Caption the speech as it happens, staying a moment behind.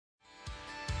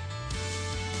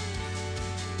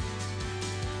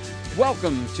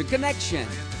Welcome to Connection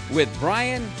with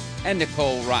Brian and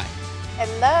Nicole Wright.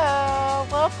 Hello,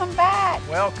 welcome back.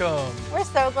 Welcome. We're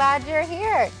so glad you're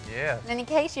here. Yes. And in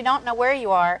case you don't know where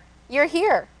you are, you're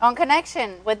here on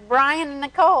Connection with Brian and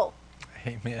Nicole.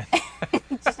 Amen.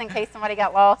 Just in case somebody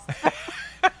got lost.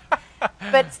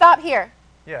 But stop here.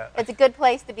 Yeah. It's a good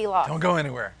place to be lost. Don't go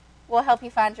anywhere. We'll help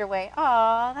you find your way.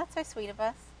 Aw, that's so sweet of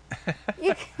us.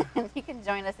 You can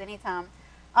join us anytime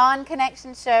on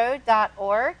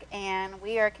connectionshow.org, and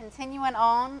we are continuing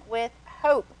on with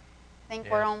hope. I think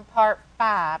we're on part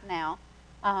 5 now.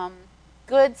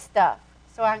 Good stuff.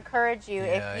 So I encourage you,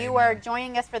 if you are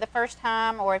joining us for the first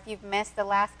time, or if you've missed the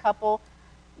last couple,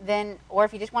 then, or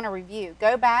if you just want to review,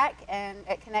 go back and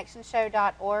at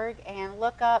connectionshow.org and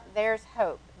look up There's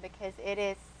Hope, because it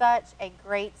is such a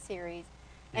great series.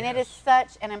 And it is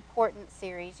such an important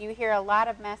series. You hear a lot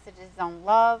of messages on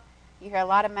love. You hear a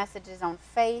lot of messages on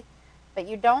faith. But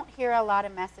you don't hear a lot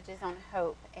of messages on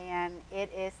hope. And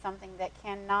it is something that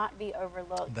cannot be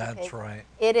overlooked. That's right.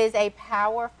 It is a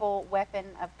powerful weapon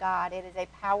of God. It is a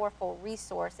powerful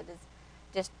resource. It is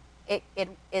just, it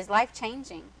is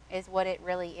life-changing is what it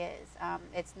really is.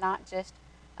 It's not just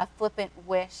a flippant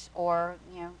wish or,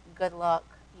 good luck,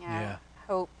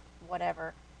 hope,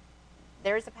 whatever.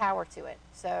 There's a power to it.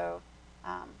 So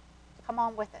come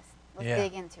on with us. Let's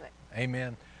dig into it.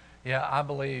 Amen. Yeah, I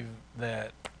believe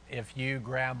that if you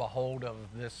grab a hold of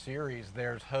this series,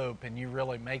 There's Hope, and you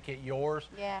really make it yours,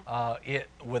 it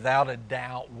without a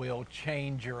doubt will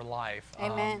change your life.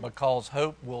 Amen. Because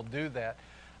hope will do that.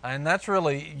 And that's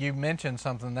really, you mentioned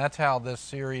something, that's how this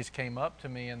series came up to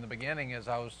me in the beginning, as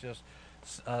I was just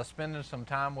spending some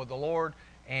time with the Lord.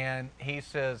 And he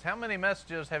says, how many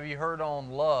messages have you heard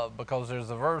on love? Because there's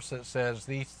a verse that says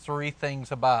these 3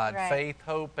 things abide, faith,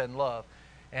 hope, and love.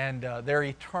 And they're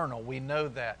eternal. We know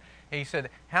that. He said,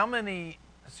 how many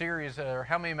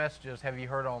messages have you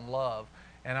heard on love?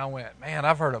 And I went, man,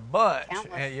 I've heard a bunch.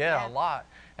 Countless, a lot.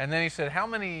 And then he said, how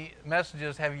many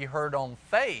messages have you heard on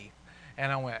faith? And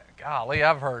I went, golly,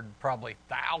 I've heard probably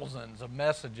thousands of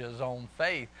messages on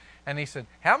faith. And he said,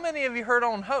 how many have you heard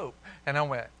on hope? And I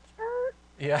went,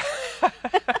 yeah.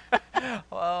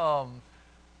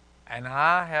 And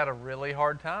I had a really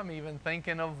hard time even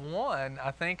thinking of one.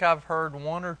 I think I've heard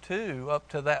 1 or 2 up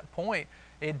to that point.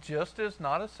 It just is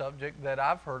not a subject that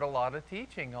I've heard a lot of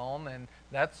teaching on, and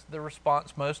that's the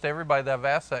response most everybody that I've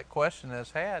asked that question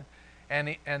has had.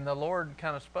 And the Lord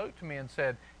kind of spoke to me and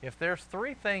said, if there's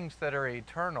 3 things that are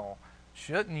eternal,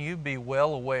 shouldn't you be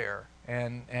well aware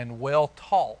and well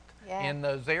taught in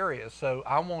those areas? So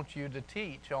I want you to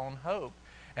teach on hope.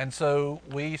 And so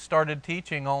we started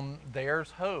teaching on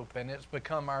There's Hope, and it's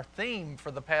become our theme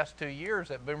for the past 2 years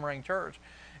at Boomerang Church.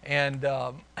 And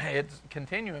it's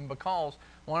continuing because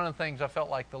one of the things I felt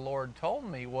like the Lord told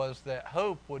me was that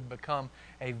hope would become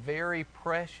a very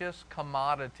precious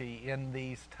commodity in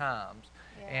these times.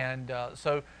 And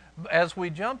so as we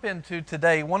jump into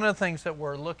today, one of the things that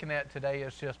we're looking at today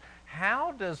is just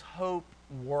how does hope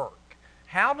work?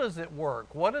 How does it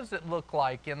work? What does it look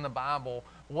like in the Bible?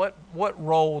 What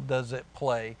role does it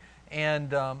play?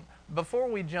 And before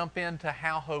we jump into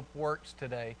how hope works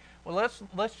today, well,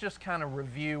 let's just kind of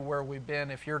review where we've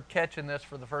been. If you're catching this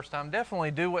for the first time,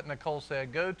 definitely do what Nicole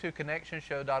said. Go to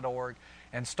connectionshow.org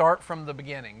and start from the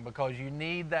beginning, because you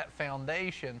need that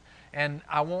foundation. And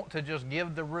I want to just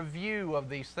give the review of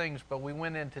these things, but we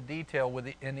went into detail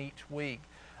in each week.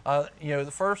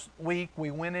 The first week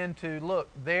we went into, look,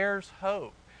 there's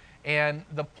hope. And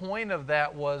the point of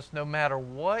that was no matter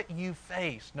what you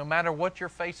face, no matter what you're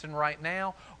facing right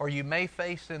now or you may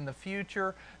face in the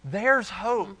future, there's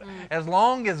hope. Mm-hmm. As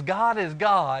long as God is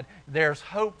God, there's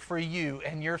hope for you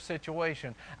and your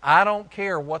situation. I don't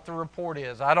care what the report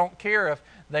is. I don't care if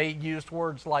they used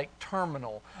words like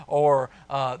terminal or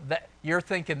that you're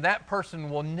thinking that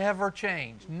person will never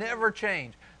change, never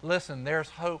change. Listen, there's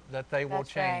hope that they will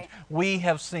change. Right. We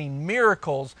have seen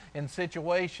miracles in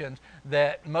situations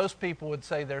that most people would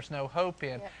say there's no hope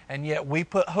in, and yet we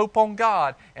put hope on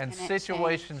God, and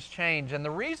situations change. And the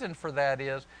reason for that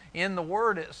is, in the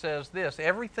Word it says this,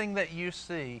 everything that you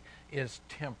see is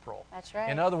temporal. That's right.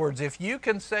 In other words, if you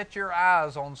can set your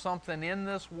eyes on something in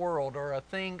this world or a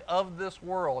thing of this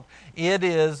world, it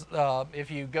is,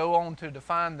 if you go on to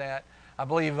define that, I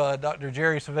believe Dr.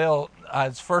 Jerry Savelle,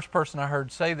 the first person I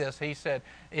heard say this, he said,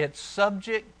 it's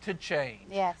subject to change.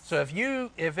 Yes. So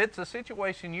if it's a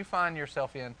situation you find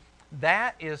yourself in,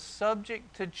 that is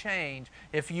subject to change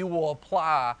if you will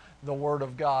apply the Word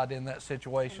of God in that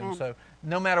situation. Amen. So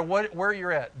no matter where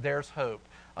you're at, there's hope.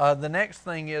 The next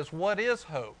thing is, what is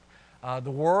hope?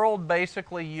 The world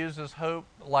basically uses hope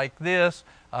like this.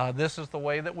 This is the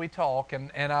way that we talk,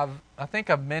 and I think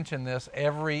I've mentioned this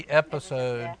every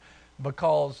episode, Yeah.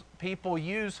 because people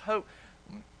use hope.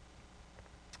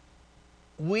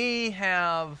 We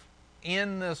have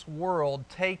in this world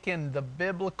taken the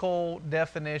biblical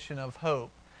definition of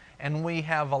hope, and we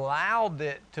have allowed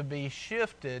it to be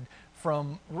shifted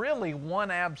from really one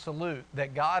absolute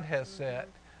that God has set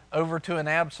over to an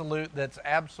absolute that's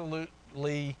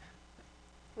absolutely.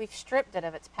 We've stripped it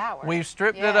of its power. We've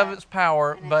stripped it Yeah. of its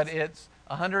power, And but it's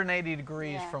 180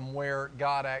 degrees Yeah. from where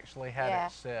God actually had Yeah.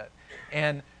 it set.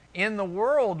 And in the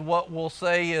world, what we'll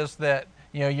say is that,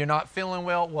 you're not feeling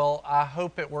well. Well, I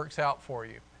hope it works out for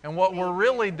you. And what we're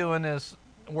really doing is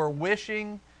we're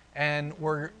wishing and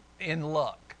we're in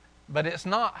luck. But it's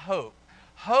not hope.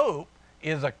 Hope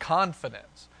is a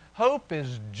confidence. Hope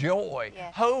is joy.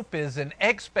 Yes. Hope is an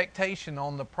expectation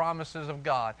on the promises of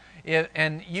God.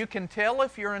 And you can tell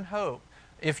if you're in hope.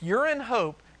 If you're in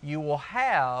hope, you will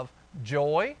have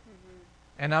joy.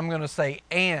 And I'm going to say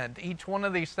and. Each one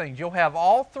of these things. You'll have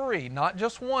all three, not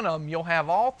just one of them. You'll have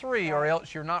all three, or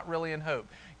else you're not really in hope.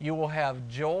 You will have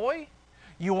joy.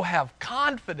 You will have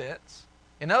confidence.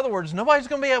 In other words, nobody's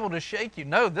going to be able to shake you.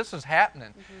 No, this is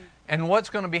happening. And what's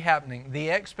going to be happening?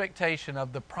 The expectation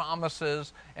of the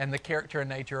promises and the character and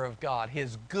nature of God.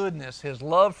 His goodness, His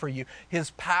love for you,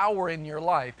 His power in your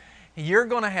life. You're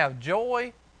going to have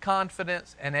joy,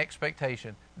 confidence, and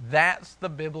expectation. That's the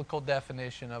biblical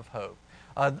definition of hope.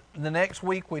 The next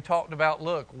week we talked about,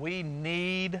 look, we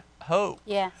need hope.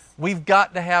 Yes. We've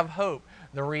got to have hope.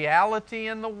 The reality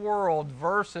in the world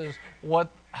versus what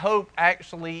hope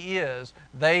actually is,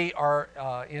 they are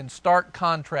in stark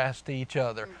contrast to each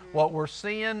other. What we're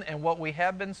seeing and what we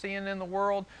have been seeing in the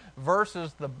world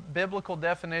versus the biblical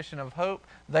definition of hope,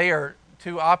 they are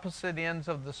two opposite ends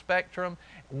of the spectrum.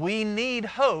 We need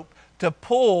hope to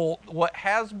pull what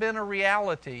has been a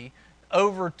reality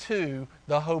over to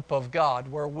the hope of God,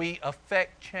 where we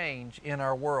affect change in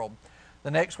our world.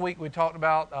 The next week we talked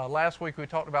about, last week we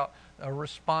talked about a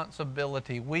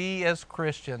responsibility. We as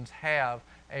Christians have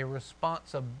a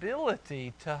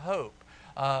responsibility to hope.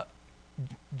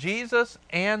 Jesus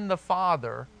and the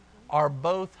Father are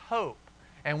both hope,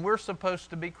 and we're supposed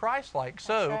to be Christ-like.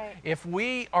 So right. if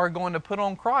we are going to put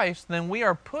on Christ, then we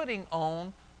are putting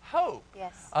on hope.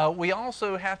 Yes. We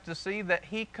also have to see that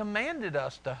He commanded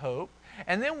us to hope.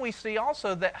 And then we see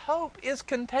also that hope is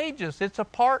contagious. It's a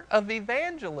part of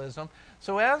evangelism.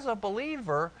 So as a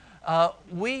believer,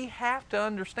 we have to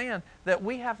understand that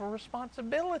we have a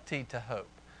responsibility to hope.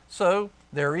 So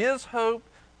there is hope.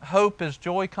 Hope is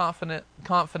joy,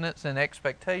 confidence, and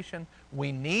expectation.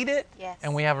 We need it, Yes.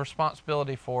 and we have a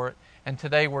responsibility for it. And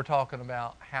today we're talking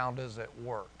about how does it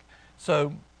work.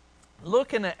 So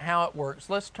looking at how it works,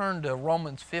 let's turn to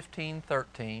Romans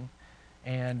 15:13.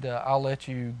 And I'll let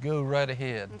you go right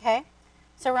ahead. Okay.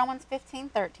 So Romans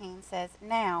 15:13 says,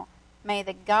 "Now may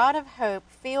the God of hope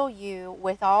fill you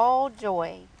with all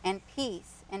joy and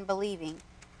peace in believing,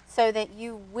 so that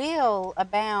you will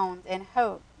abound in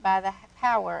hope by the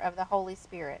power of the Holy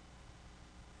Spirit."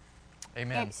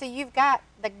 Amen. So you've got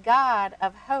the God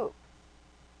of hope.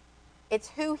 It's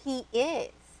who He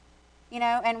is.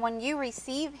 And when you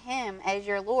receive Him as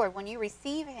your Lord, when you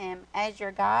receive Him as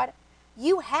your God,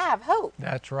 you have hope.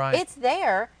 That's right. It's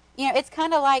there. It's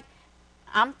kind of like,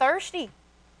 I'm thirsty.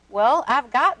 Well,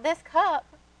 I've got this cup.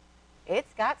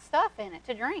 It's got stuff in it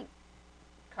to drink.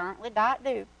 Currently Diet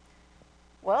Dew.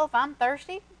 Well, if I'm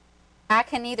thirsty, I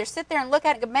can either sit there and look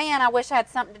at it and go, man, I wish I had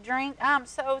something to drink. I'm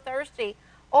so thirsty.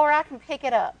 Or I can pick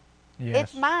it up. Yes.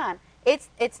 It's mine.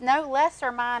 It's no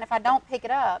lesser mine if I don't pick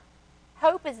it up.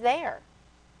 Hope is there.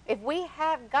 If we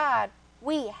have God,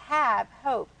 we have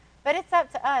hope. But it's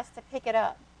up to us to pick it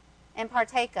up and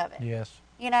partake of it. Yes.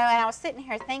 And I was sitting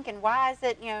here thinking, why is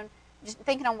it, just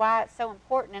thinking on why it's so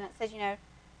important. And it says,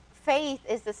 faith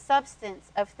is the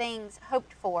substance of things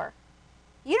hoped for.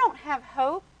 You don't have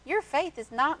hope, your faith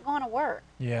is not going to work.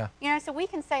 Yeah. So we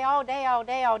can say all day,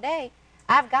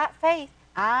 I've got faith.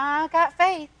 I got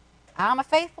faith. I'm a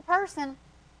faithful person.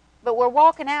 But we're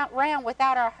walking around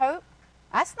without our hope.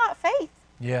 That's not faith.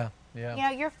 Yeah.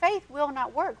 Yeah. Your faith will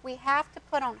not work. We have to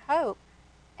put on hope.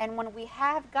 And when we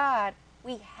have God,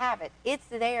 we have it. It's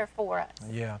there for us.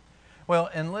 Yeah. Well,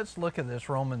 and let's look at this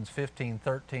Romans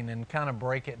 15:13 and kind of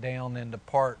break it down into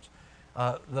parts.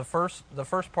 The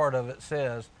first part of it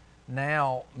says,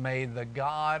 "Now may the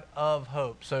God of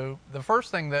hope." So the first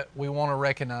thing that we want to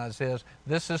recognize is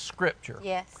this is Scripture.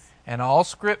 Yes. And all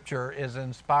Scripture is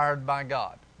inspired by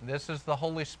God. This is the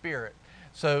Holy Spirit.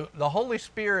 So the Holy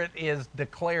Spirit is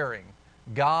declaring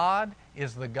God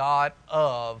is the God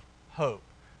of hope.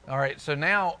 All right, so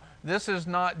now this is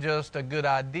not just a good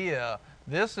idea.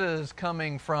 This is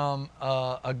coming from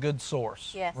a good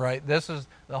source, Yes. right? This is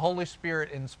the Holy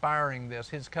Spirit inspiring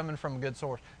this. It's coming from a good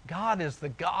source. God is the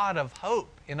God of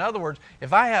hope. In other words,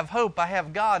 if I have hope, I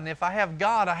have God, and if I have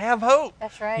God, I have hope.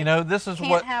 That's right. You know, this is You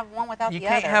what can't have one without you the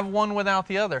can't other. have one without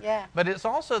the other. Yeah. But it's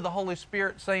also the Holy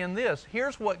Spirit saying this.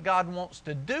 Here's what God wants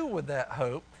to do with that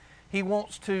hope. He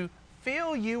wants to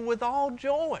fill you with all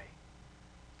joy.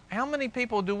 How many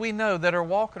people do we know that are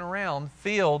walking around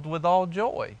filled with all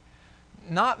joy?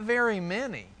 Not very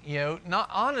many. You know, not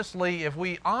honestly, if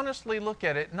we honestly look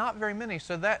at it, not very many.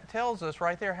 So that tells us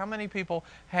right there how many people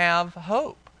have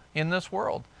hope in this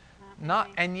world.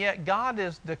 And yet God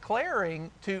is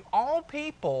declaring to all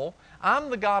people, I'm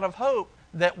the God of hope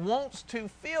that wants to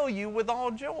fill you with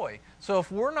all joy. So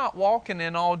if we're not walking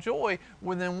in all joy,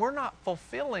 well, then we're not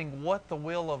fulfilling what the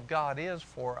will of God is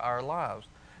for our lives.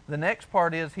 The next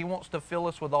part is He wants to fill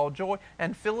us with all joy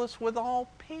and fill us with all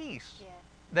peace. Yes.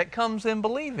 That comes in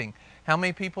believing. How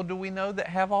many people do we know that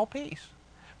have all peace?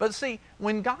 But see,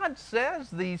 when God says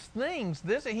these things,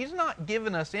 He's not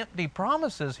giving us empty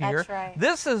promises here. That's right.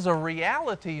 This is a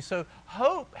reality. So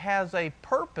hope has a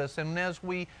purpose, and as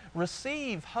we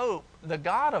receive hope, the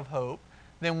God of hope,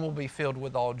 then we'll be filled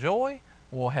with all joy.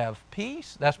 We'll have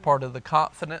peace. That's part of the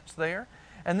confidence there.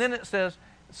 And then it says,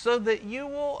 so that you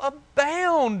will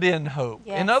abound in hope.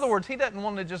 Yes. In other words, He doesn't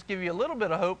want to just give you a little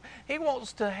bit of hope. He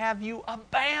wants to have you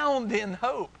abound in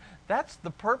hope. That's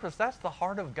the purpose. That's the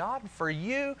heart of God for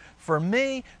you, for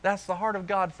me. That's the heart of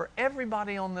God for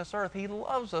everybody on this earth. He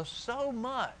loves us so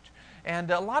much.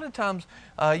 And a lot of times,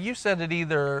 you said it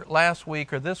either last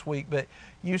week or this week, but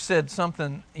you said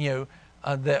something,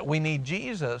 that we need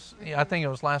Jesus. I think it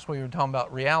was last week we were talking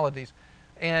about realities.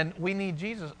 And we need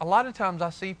Jesus. A lot of times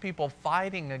I see people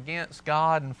fighting against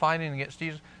God and fighting against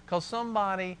Jesus because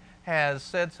somebody has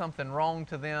said something wrong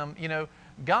to them. You know,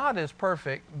 God is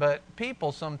perfect, but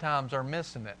people sometimes are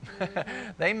missing it. Mm-hmm.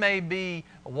 They may be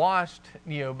washed,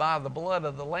 by the blood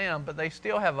of the Lamb, but they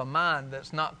still have a mind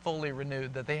that's not fully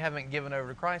renewed, that they haven't given over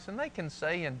to Christ, and they can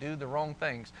say and do the wrong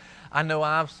things. I know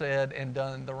I've said and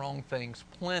done the wrong things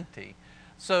plenty.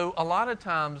 So a lot of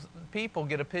times people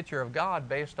get a picture of God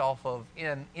based off of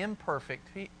imperfect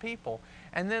people,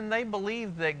 and then they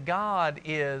believe that God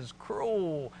is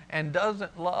cruel and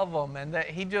doesn't love them and that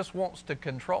He just wants to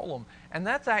control them. And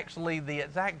that's actually the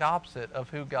exact opposite of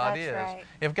who God is. Right.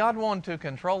 If God wanted to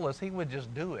control us, He would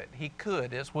just do it. He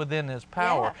could. It's within His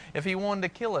power. Yeah. If He wanted to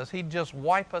kill us, He'd just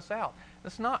wipe us out.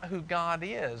 That's not who God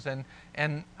is.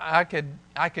 And I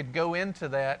could go into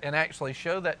that and actually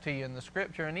show that to you in the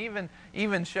Scripture, and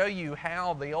even show you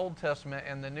how the Old Testament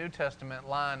and the New Testament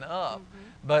line up. Mm-hmm.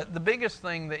 But the biggest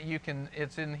thing that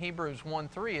it's in Hebrews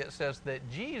 1:3, it says that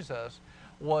Jesus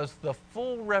was the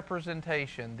full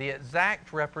representation, the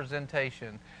exact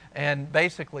representation, and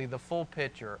basically the full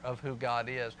picture of who God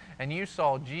is. And you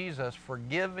saw Jesus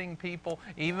forgiving people,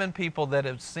 even people that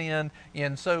have sinned.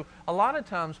 And so a lot of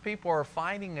times people are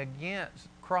fighting against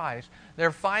Christ.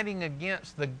 They're fighting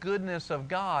against the goodness of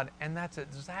God, and that's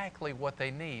exactly what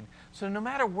they need. So no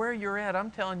matter where you're at,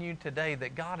 I'm telling you today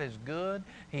that God is good.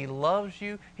 He loves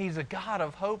you. He's a God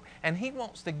of hope, and He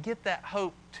wants to get that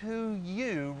hope to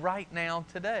you right now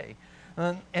today.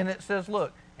 And it says,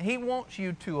 look, He wants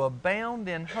you to abound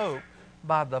in hope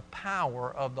by the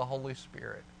power of the Holy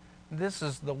Spirit. This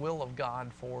is the will of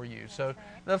God for you. That's so right.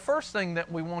 The first thing that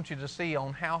we want you to see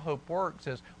on how hope works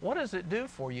is, what does it do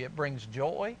for you? It brings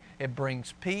joy. It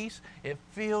brings peace. It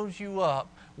fills you up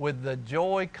with the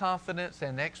joy, confidence,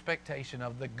 and expectation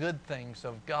of the good things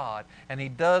of God. And He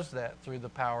does that through the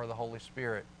power of the Holy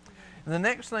Spirit. And the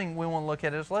next thing we want to look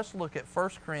at is, let's look at 1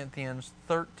 Corinthians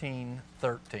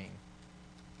 13:13.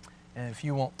 And if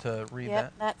you want to read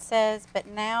that. That says, but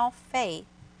now faith,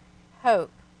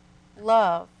 hope,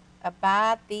 love,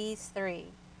 abide these three,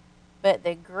 but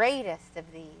the greatest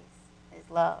of these is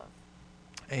love.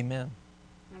 Amen.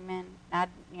 Amen. I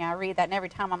read that, and every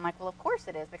time I'm like, well, of course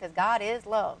it is, because God is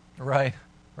love. Right.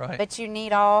 But you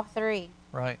need all three.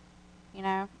 Right.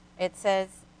 It says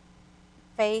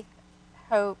faith,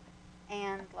 hope,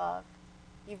 and love.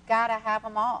 You've got to have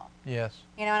them all. Yes.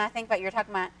 And I think about, you're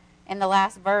talking about in the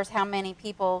last verse, how many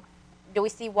people do we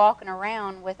see walking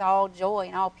around with all joy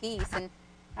and all peace? And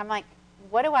I'm like,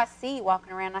 what do I see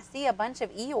walking around? I see a bunch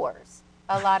of Eeyores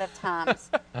a lot of times.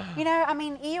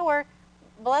 Eeyore,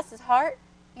 bless his heart,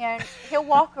 he'll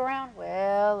walk around,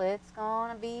 well, it's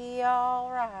going to be all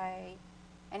right.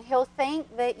 And he'll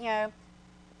think that,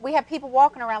 we have people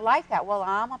walking around like that. Well,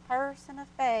 I'm a person of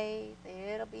faith.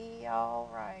 It'll be all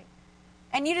right.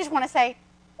 And you just want to say,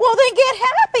 well, then get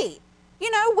happy.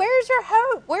 where's your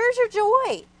hope? Where's your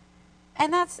joy?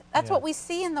 And that's Yeah. what we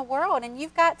see in the world. And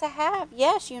you've got to have,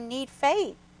 yes, you need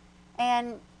faith.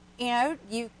 And,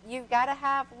 you've got to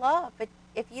have love. But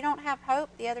if you don't have hope,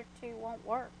 the other two won't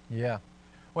work. Yeah.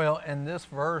 Well, and this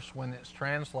verse, when it's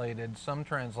translated, some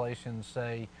translations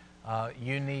say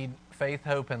you need faith,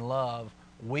 hope, and love.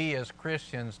 We as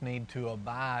Christians need to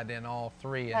abide in all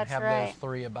three and That's have right. those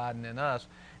three abiding in us.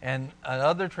 And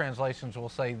other translations will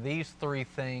say these three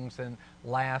things and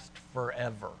last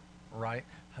forever, right?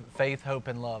 Faith, hope,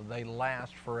 and love. They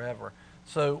last forever.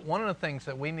 So one of the things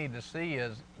that we need to see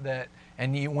is that,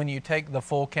 and when you take the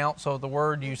full counsel of the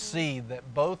Word, you see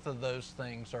that both of those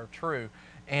things are true.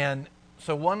 And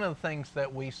so one of the things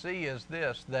that we see is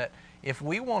this, that if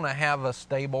we want to have a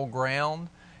stable ground,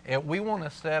 if we want to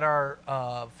set our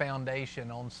foundation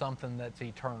on something that's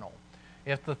eternal.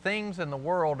 If the things in the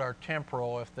world are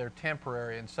temporal, if they're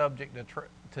temporary and subject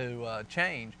to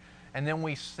change, and then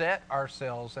we set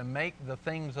ourselves and make the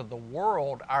things of the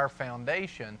world our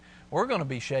foundation, we're going to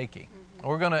be shaky.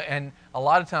 Mm-hmm. And a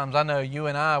lot of times, I know you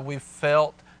and I, we've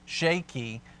felt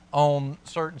shaky on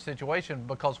certain situations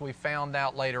because we found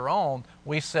out later on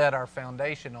we set our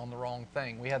foundation on the wrong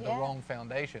thing. We had the wrong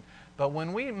foundation. But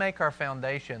when we make our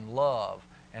foundation love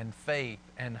and faith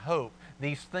and hope,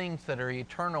 these things that are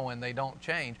eternal and they don't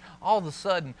change, all of a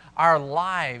sudden our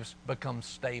lives become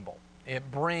stable.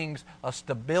 It brings a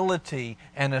stability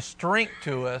and a strength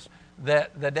to us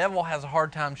that the devil has a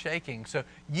hard time shaking. So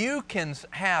you can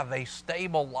have a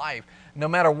stable life. No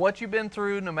matter what you've been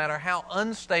through, no matter how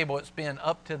unstable it's been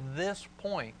up to this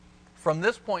point, from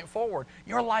this point forward,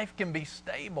 your life can be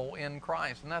stable in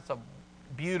Christ. And that's a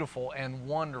beautiful and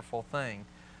wonderful thing.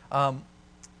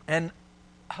 And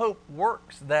hope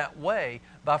works that way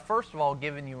by, first of all,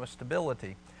 giving you a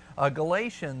stability.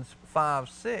 Galatians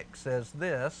 5:6 says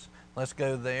this. Let's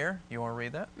go there. You want to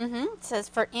read that? Mm-hmm. It says,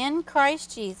 "For in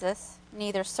Christ Jesus,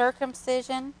 neither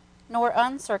circumcision nor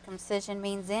uncircumcision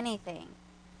means anything,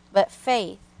 but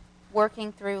faith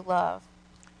working through love."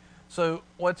 So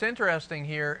what's interesting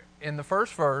here, in the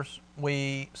first verse,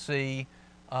 we see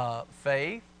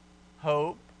faith,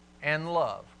 hope, and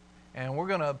love. And we're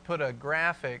going to put a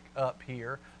graphic up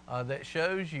here that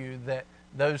shows you that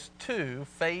those two,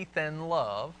 faith and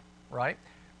love, right?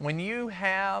 When you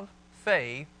have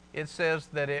faith, it says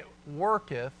that it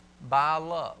worketh by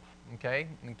love, okay?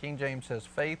 And King James says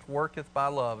faith worketh by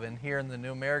love. And here in the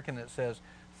New American it says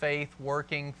faith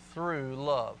working through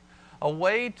love. A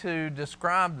way to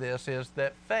describe this is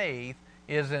that faith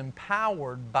is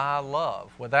empowered by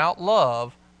love. Without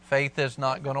love, faith is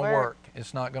not going to work.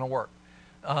 It's not going to work.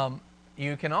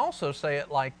 You can also say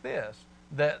it like this,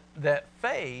 that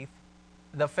faith,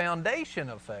 the foundation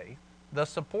of faith, the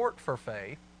support for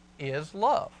faith is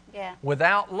love. Yeah.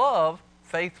 Without love,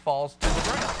 faith falls to the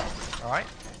ground. All right?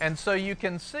 And so you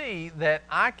can see that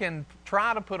I can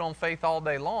try to put on faith all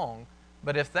day long,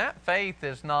 but if that faith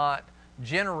is not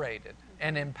generated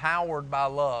and empowered by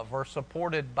love or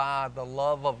supported by the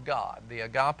love of God, the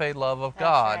agape love of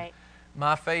God, right,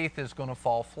 my faith is going to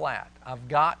fall flat. I've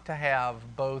got to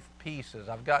have both pieces.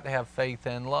 I've got to have faith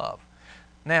and love.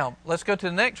 Now, let's go to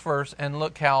the next verse and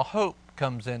look how hope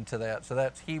comes into that. So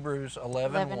that's Hebrews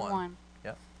 11:1.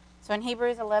 Yep. So in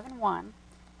Hebrews 11:1,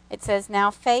 it says, "Now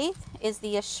faith is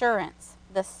the assurance,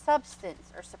 the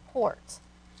substance or support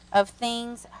of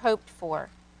things hoped for.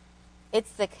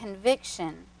 It's the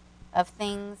conviction of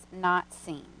things not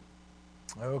seen."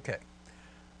 Okay.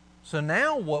 So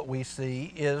now what we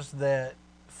see is that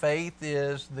faith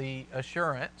is the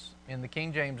assurance. In the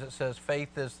King James it says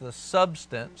faith is the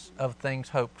substance of things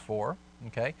hoped for.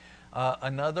 Okay.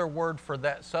 Another word for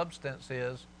that substance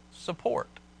is support.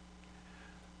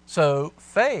 So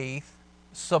faith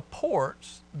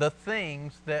supports the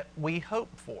things that we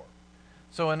hope for.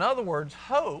 So in other words,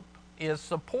 hope is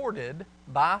supported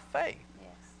by faith.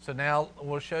 Yes. So now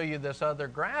we'll show you this other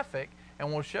graphic,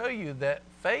 and we'll show you that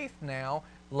faith now,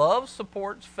 love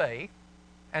supports faith,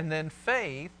 and then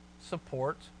faith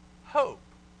supports hope.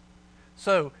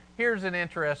 So here's an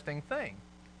interesting thing.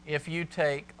 If you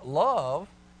take love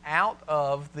out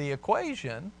of the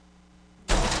equation,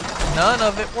 none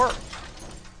of it works.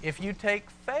 If you take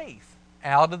faith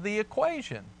out of the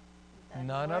equation,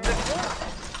 none of it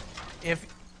works.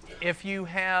 If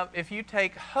you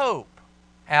take hope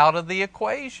out of the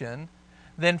equation,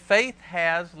 then faith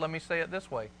has, let me say it this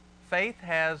way, faith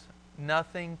has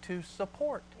nothing to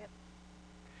support. Yep.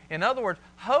 In other words,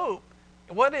 hope,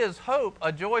 what is hope?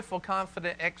 A joyful,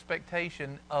 confident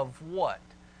expectation of what?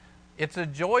 It's a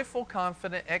joyful,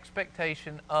 confident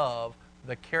expectation of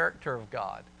the character of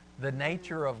God, the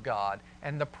nature of God,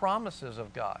 and the promises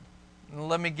of God.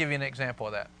 Let me give you an example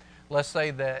of that. let's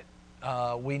say that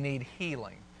we need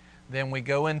healing. Then we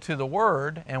go into the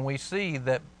Word and we see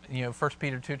that, 1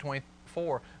 Peter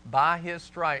 2:24, by His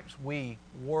stripes we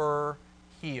were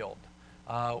healed.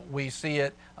 We see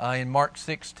it in Mark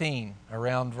 16,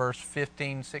 around verse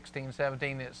 15, 16,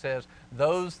 17. It says,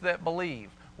 those that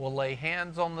believe will lay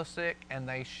hands on the sick and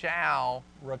they shall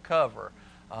recover.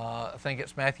 I think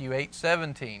it's Matthew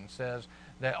 8:17 says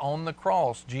that on the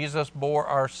cross, Jesus bore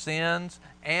our sins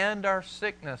and our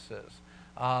sicknesses.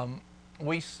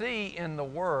 We see in the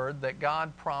Word that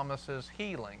God promises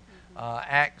healing.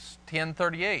 Acts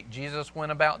 10:38, Jesus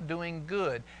went about doing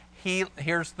good.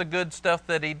 Here's the good stuff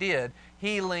that He did,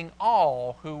 healing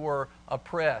all who were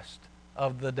oppressed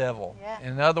of the devil. Yeah.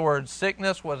 In other words,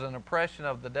 sickness was an oppression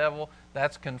of the devil.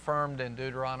 That's confirmed in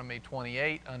Deuteronomy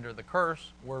 28 under the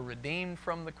curse. We're redeemed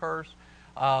from the curse.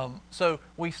 So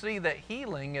we see that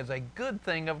healing is a good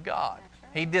thing of God.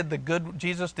 Right.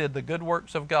 Jesus did the good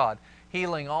works of God,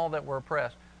 healing all that were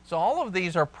oppressed. So all of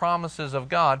these are promises of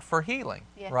God for healing,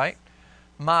 yes. Right?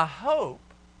 My hope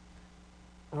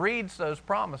reads those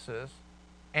promises,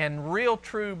 and real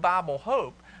true Bible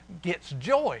hope gets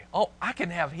joy. Oh, I can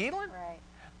have healing? Right.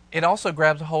 It also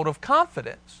grabs a hold of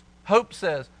confidence. Hope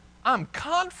says, I'm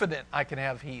confident I can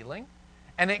have healing.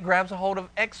 And it grabs a hold of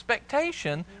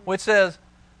expectation, which says,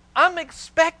 I'm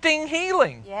expecting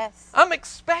healing. Yes. I'm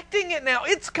expecting it now.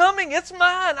 It's coming. It's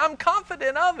mine. I'm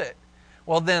confident of it.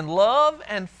 Well, then love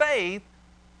and faith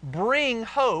bring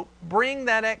hope, bring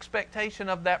that expectation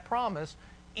of that promise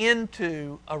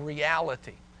into a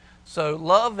reality. So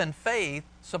love and faith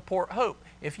support hope.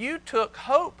 If you took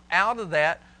hope out of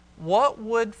that, what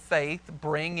would faith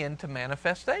bring into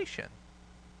manifestation?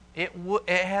 It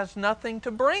has nothing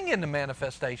to bring into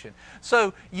manifestation.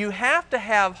 So you have to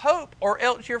have hope, or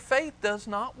else your faith does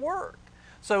not work.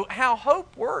 So how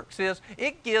hope works is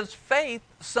it gives faith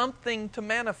something to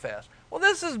manifest. Well,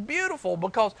 this is beautiful,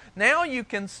 because now you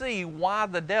can see why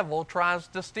the devil tries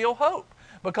to steal hope.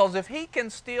 Because if he can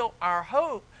steal our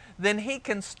hope, then he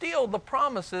can steal the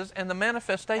promises and the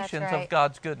manifestations of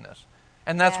God's goodness.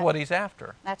 And that's what he's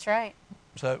after. That's right.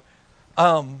 So,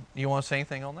 you want to say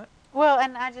anything on that? Well,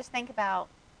 and I just think about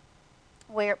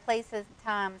where places and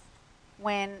times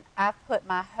when I've put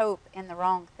my hope in the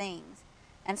wrong things.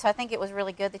 And so I think it was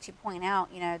really good that you point out,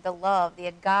 the love, the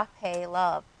agape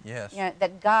love. Yes.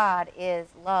 That God is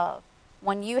love.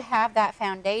 When you have that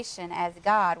foundation as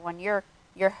God, when your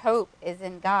hope is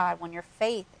in God, when your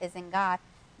faith is in God,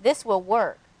 this will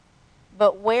work.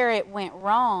 But where it went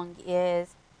wrong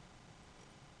is,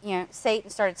 Satan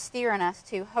started steering us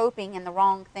to hoping in the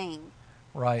wrong thing.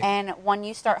 Right. And when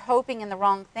you start hoping in the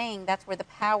wrong thing, that's where the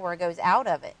power goes out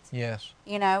of it. Yes.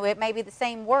 It may be the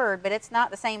same word, but it's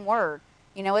not the same word.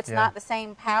 It's not the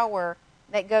same power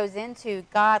that goes into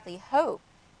godly hope.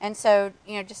 And so,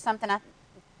 just something I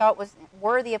thought was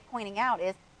worthy of pointing out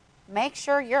is make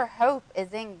sure your hope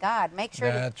is in God. Make sure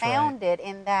it's founded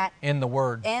in that. In the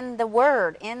Word. In the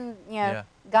Word.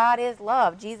 God is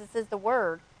love. Jesus is the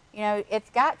Word. It's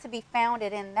got to be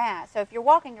founded in that. So if you're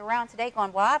walking around today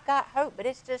going, well, I've got hope, but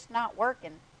it's just not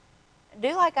working,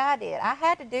 do like I did. I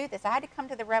had to do this. I had to come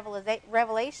to the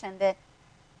revelation that,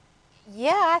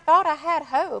 I thought I had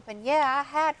hope, and I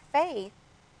had faith,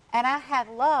 and I had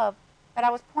love, but I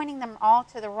was pointing them all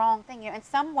to the wrong thing. In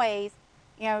some ways,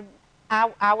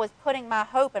 I was putting my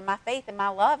hope and my faith and my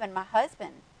love in my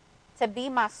husband to be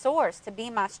my source, to be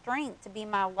my strength, to be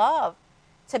my love,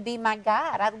 to be my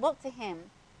guide. I looked to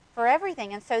him for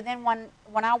everything. And so then when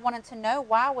I wanted to know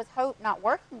why was hope not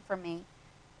working for me,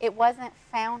 it wasn't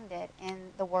founded in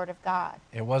the Word of God.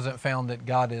 It wasn't founded that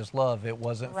God is love. It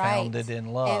wasn't founded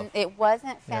in love. And it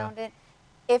wasn't founded.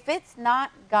 If it's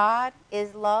not God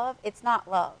is love, it's not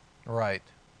love. Right.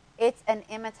 It's an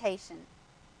imitation.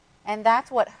 And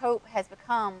that's what hope has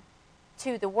become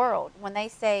to the world. When they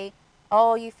say,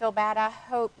 oh, you feel bad, I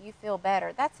hope you feel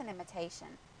better. That's an imitation.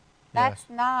 That's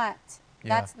not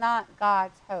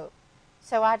God's hope.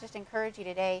 So I just encourage you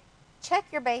today, check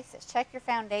your basis, check your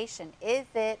foundation. Is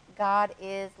it God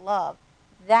is love?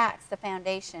 That's the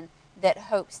foundation that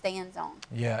hope stands on.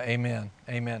 Yeah, amen,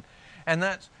 amen. And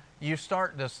that's, you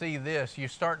start to see this, you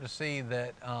start to see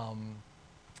that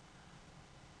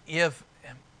if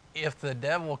the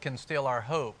devil can steal our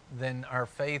hope, then our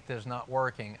faith is not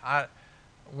working.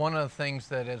 One of the things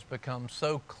that has become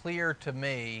so clear to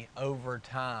me over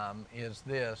time is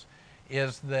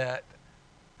that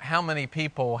how many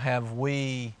people have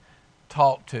we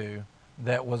talked to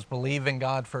that was believing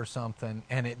God for something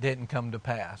and it didn't come to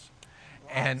pass?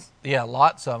 And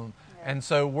lots of them. Yeah. And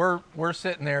so we're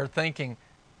sitting there thinking,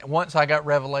 once I got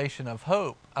revelation of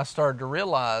hope, I started to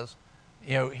realize,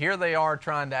 here they are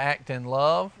trying to act in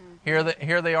love,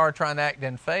 Here they are trying to act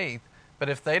in faith, but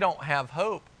if they don't have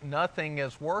hope, nothing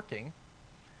is working.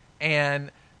 And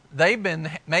they've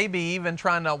been maybe even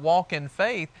trying to walk in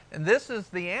faith. And this is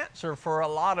the answer for a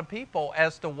lot of people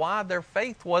as to why their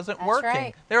faith wasn't That's working.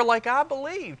 right. They're like, I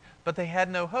believed, but they had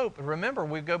no hope. Remember,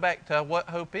 we go back to what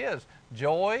hope is: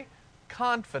 joy,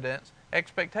 confidence,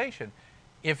 expectation.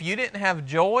 If you didn't have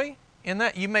joy in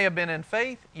that, you may have been in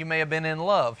faith, you may have been in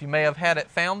love, you may have had it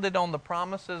founded on the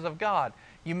promises of God.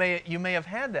 You may have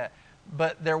had that,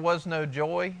 but there was no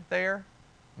joy there.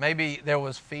 Maybe there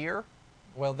was fear.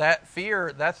 Well, that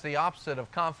fear, that's the opposite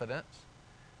of confidence.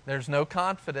 There's no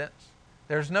confidence.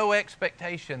 There's no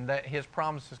expectation that His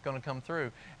promise is going to come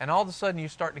through. And all of a sudden you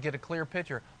start to get a clear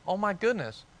picture. Oh my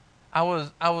goodness, I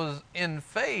was in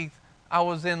faith, I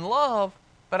was in love,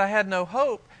 but I had no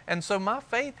hope. And so my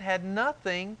faith had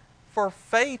nothing for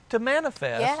faith to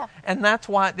manifest. Yeah. And that's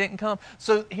why it didn't come.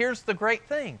 So here's the great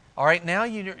thing. All right, now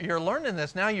you're learning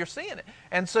this. Now you're seeing it.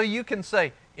 And so you can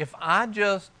say, if I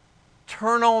just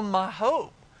turn on my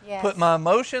hope, Yes. put my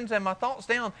emotions and my thoughts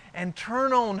down and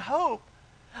turn on hope,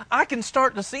 I can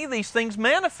start to see these things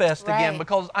manifest again, Right.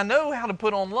 because I know how to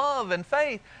put on love and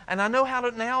faith, and I know how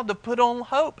to now to put on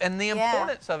hope and the Yeah.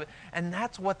 importance of it. And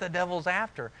that's what the devil's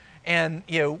after. And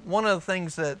one of the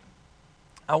things that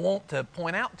I want to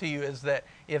point out to you is that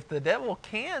if the devil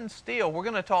can steal, we're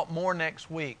going to talk more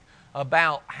next week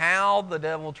about how the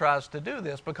devil tries to do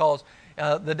this, because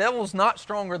the devil's not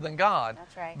stronger than God.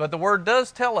 That's right. But the Word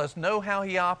does tell us, know how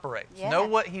he operates, Yeah. know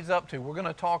what he's up to. We're going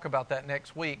to talk about that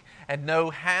next week, and know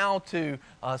how to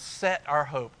set our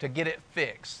hope, to get it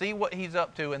fixed. See what he's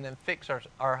up to, and then fix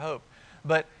our hope.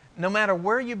 But no matter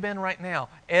where you've been right now,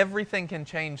 everything can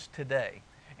change today.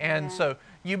 And Yeah. so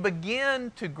you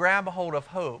begin to grab a hold of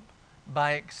hope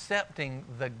by accepting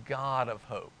the God of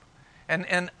hope.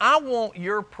 And I want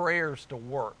your prayers to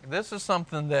work. This is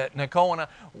something that Nicole and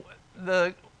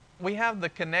I, we have the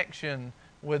connection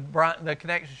with Brian, the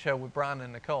connection show with Brian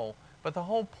and Nicole. But the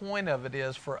whole point of it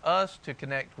is for us to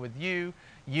connect with you,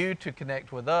 you to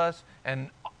connect with us, and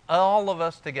all of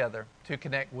us together to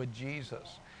connect with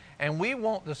Jesus. And we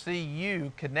want to see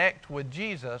you connect with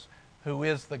Jesus, who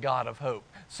is the God of hope,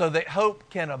 so that hope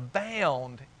can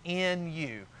abound in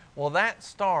you. Well,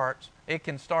 it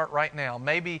can start right now.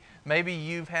 Maybe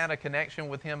you've had a connection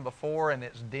with Him before and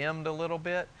it's dimmed a little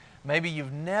bit. Maybe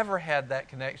you've never had that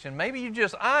connection. Maybe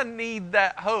I need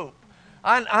that hope.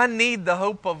 I need the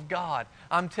hope of God.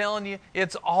 I'm telling you,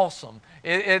 it's awesome.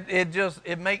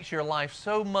 It makes your life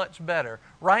so much better.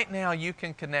 Right now you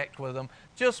can connect with Him.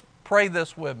 Just pray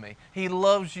this with me. He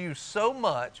loves you so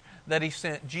much that He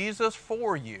sent Jesus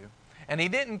for you. And He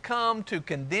didn't come to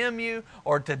condemn you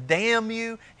or to damn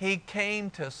you. He came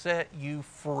to set you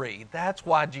free. That's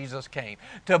why Jesus came,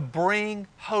 to bring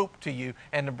hope to you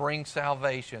and to bring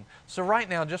salvation. So right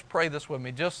now, just pray this with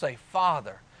me. Just say,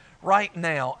 Father, right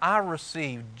now I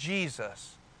receive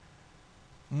Jesus,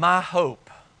 my hope.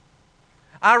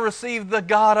 I receive the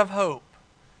God of hope.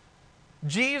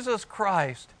 Jesus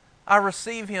Christ, I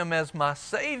receive Him as my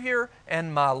Savior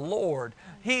and my Lord.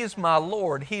 He's my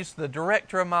Lord. He's the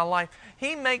director of my life.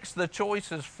 He makes the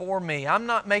choices for me. I'm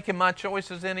not making my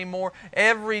choices anymore.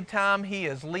 Every time He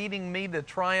is leading me to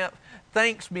triumph,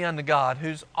 thanks be unto God,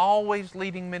 who's always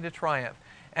leading me to triumph.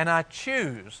 And I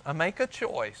make a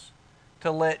choice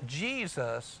to let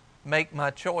Jesus make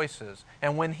my choices.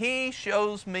 And when He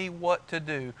shows me what to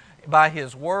do by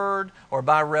His Word or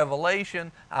by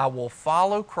revelation, I will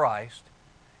follow Christ.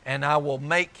 And I will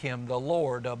make Him the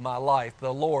Lord of my life,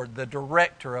 the Lord, the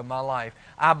director of my life.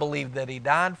 I believe that He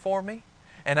died for me,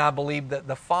 and I believe that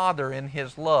the Father in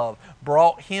His love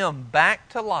brought Him back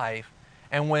to life.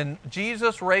 And when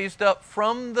Jesus raised up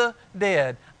from the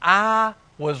dead, I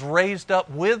was raised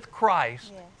up with Christ.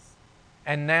 Yes.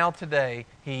 And now today,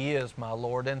 He is my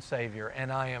Lord and Savior,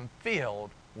 and I am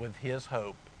filled with His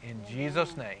hope. In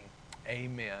Jesus' name,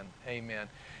 amen. Amen.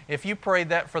 If you prayed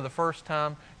that for the first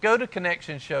time, go to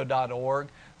connectionshow.org.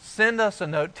 Send us a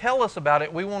note. Tell us about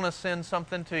it. We want to send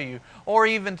something to you. Or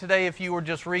even today if you were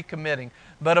just recommitting.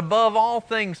 But above all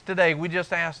things today, we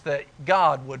just ask that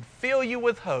God would fill you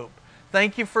with hope.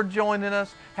 Thank you for joining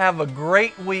us. Have a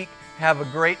great week. Have a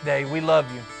great day. We love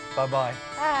you. Bye-bye.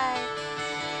 Bye.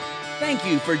 Thank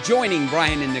you for joining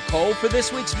Brian and Nicole for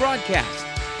this week's broadcast.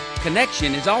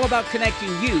 Connection is all about connecting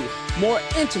you more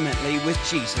intimately with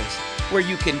Jesus, where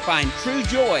you can find true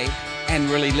joy and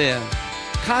really live.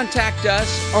 Contact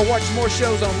us or watch more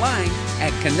shows online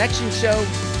at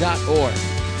connectionshow.org.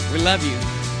 We love you.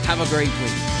 Have a great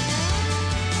week.